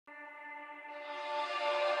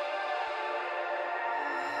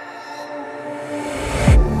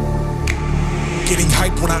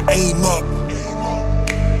hype when I aim up,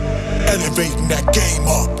 elevating that game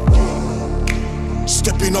up,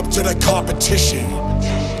 stepping up to the competition.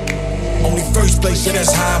 Only first place, yeah,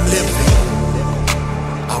 that's how I'm living.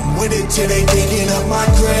 I'm winning till they digging up my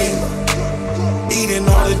grave, eating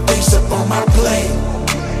all the things up on my plate.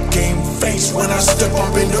 Game face when I step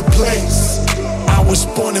up into place. I was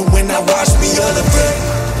born and when I watch me elevate.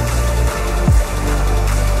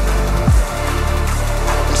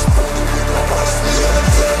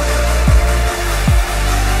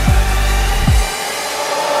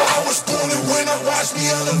 I was born and when I watch me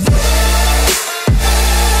elevate.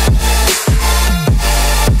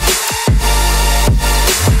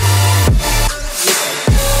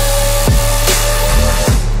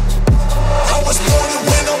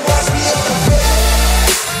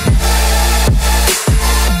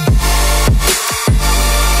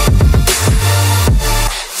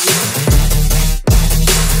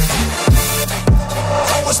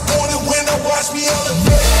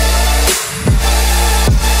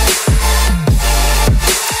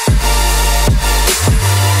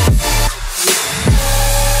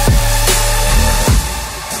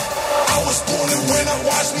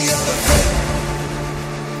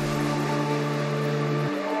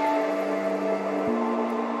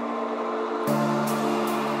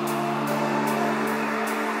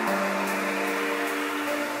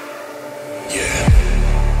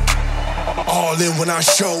 All in when I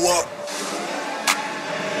show up,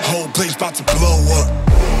 whole place about to blow up.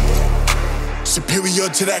 Superior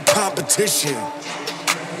to that competition.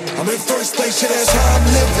 I'm in first place, yeah, that's how I'm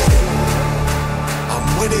living. I'm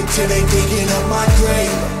winning till they digging up my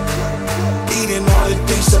grave, eating all the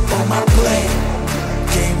things up on my plate.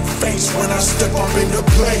 Game face when I step up into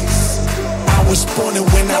place. I was born and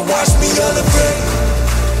when I watch me elevate.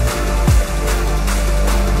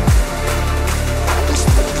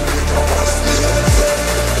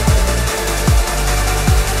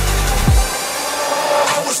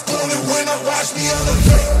 Watch me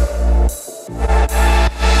elevate.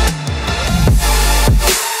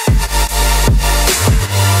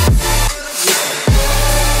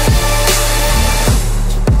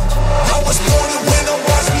 I was born and when I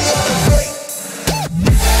watch me elevate.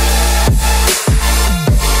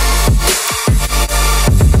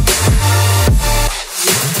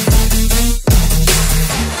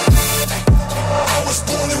 I was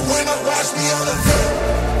born and when I watch me elevate.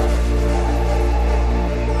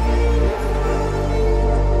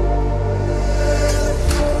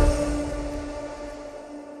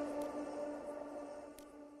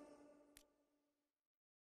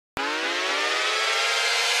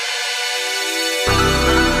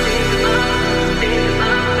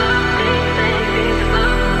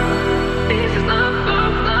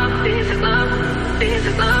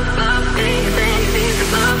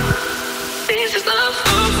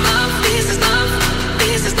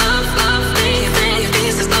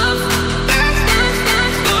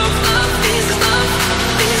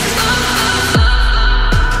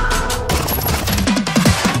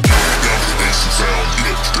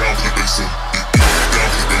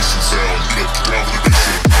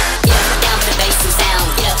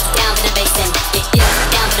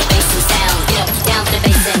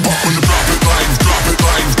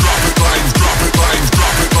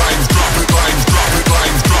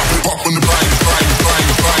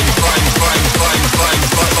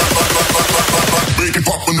 Make it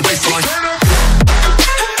pop on the baseline.